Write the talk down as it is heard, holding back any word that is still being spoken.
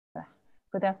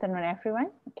Good afternoon, everyone.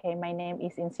 Okay, my name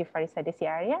is Insi Farisa Desi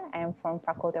Arya. I am from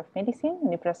Faculty of Medicine,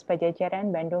 Universitas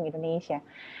Padjadjaran, Bandung, Indonesia.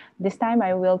 This time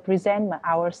I will present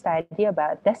our study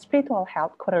about does spiritual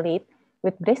health correlate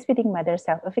with breastfeeding mother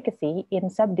self-efficacy in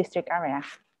sub-district area.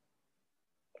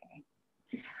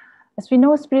 As we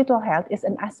know, spiritual health is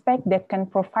an aspect that can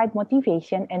provide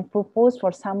motivation and purpose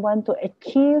for someone to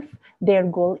achieve their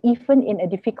goal even in a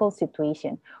difficult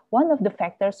situation. One of the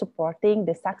factors supporting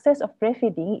the success of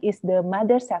breastfeeding is the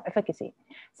mother's self-efficacy.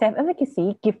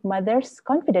 Self-efficacy gives mothers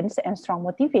confidence and strong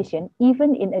motivation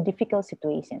even in a difficult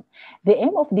situation. The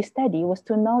aim of this study was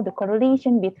to know the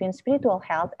correlation between spiritual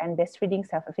health and breastfeeding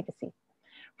self-efficacy.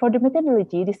 For the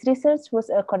methodology, this research was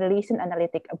a correlation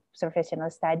analytic observational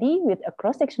study with a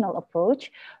cross-sectional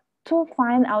approach to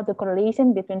find out the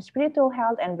correlation between spiritual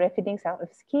health and breastfeeding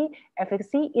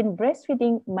self-efficacy in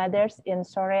breastfeeding mothers in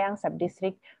Soreang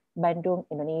subdistrict, Bandung,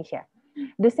 Indonesia.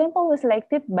 The sample was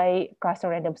selected by cluster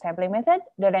random sampling method.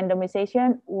 The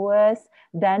randomization was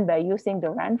done by using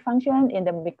the run function in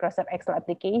the Microsoft Excel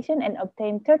application and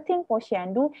obtained 13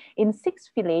 posyandu in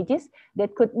 6 villages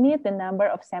that could meet the number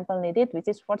of sample needed, which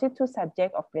is 42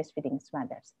 subjects of breastfeeding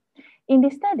mothers. In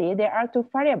this study, there are 2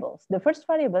 variables. The first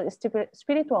variable is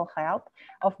spiritual health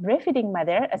of breastfeeding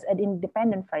mother as an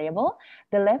independent variable.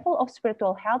 The level of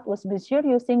spiritual health was measured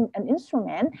using an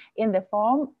instrument in the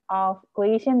form of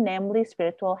equation, namely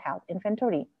spiritual health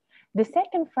inventory. The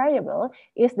second variable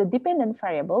is the dependent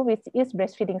variable, which is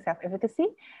breastfeeding self-efficacy.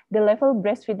 The level of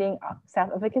breastfeeding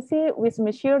self-efficacy was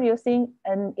measured using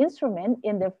an instrument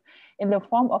in the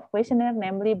form of questionnaire,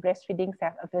 namely breastfeeding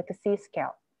self-efficacy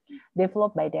scale,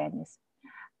 developed by Dennis.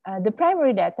 The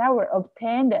primary data were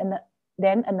obtained and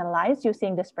then analyzed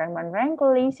using the Spearman rank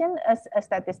correlation as a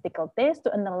statistical test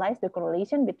to analyze the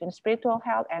correlation between spiritual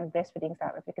health and breastfeeding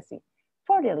self-efficacy.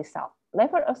 For the result,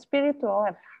 level of spiritual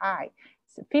have high,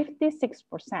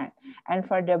 56%, and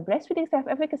for the breastfeeding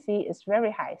self-efficacy is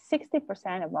very high,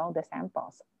 60% among the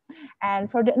samples. And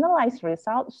for the analyzed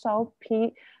result, so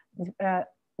P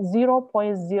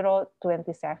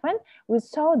 0.027, we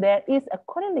saw there is a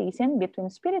correlation between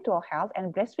spiritual health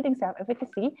and breastfeeding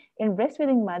self-efficacy in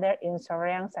breastfeeding mother in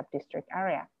Soreang subdistrict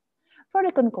area. For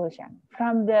the conclusion,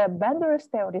 from the Bandura's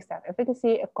theory,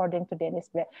 self-efficacy, according to Dennis,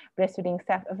 breastfeeding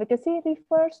self-efficacy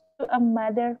refers to a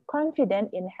mother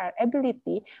confident in her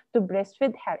ability to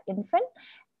breastfeed her infant,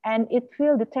 and it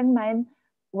will determine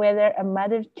whether a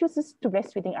mother chooses to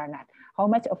breastfeeding or not, how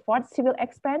much effort she will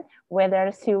expend, whether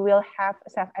she will have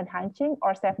self-enhancing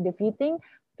or self-defeating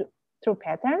through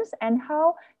patterns, and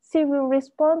how she will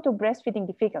respond to breastfeeding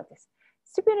difficulties.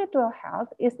 Spiritual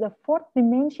health is the 4th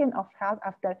dimension of health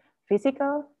after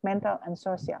physical, mental, and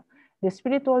social. The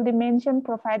spiritual dimension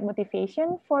provides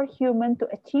motivation for humans to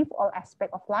achieve all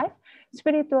aspects of life.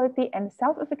 Spirituality and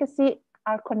self-efficacy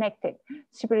are connected.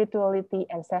 Spirituality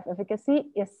and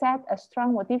self-efficacy is set a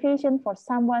strong motivation for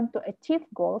someone to achieve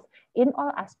goals in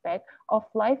all aspects of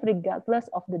life, regardless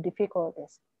of the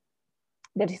difficulties.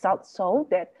 The results show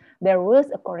that there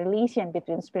was a correlation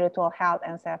between spiritual health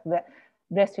and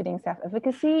breastfeeding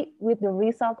self-efficacy with the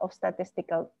result of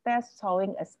statistical tests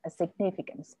showing a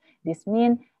significance. This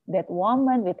means that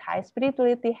women with high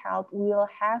spirituality health will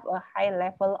have a high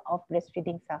level of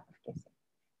breastfeeding self-efficacy.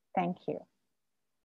 Thank you.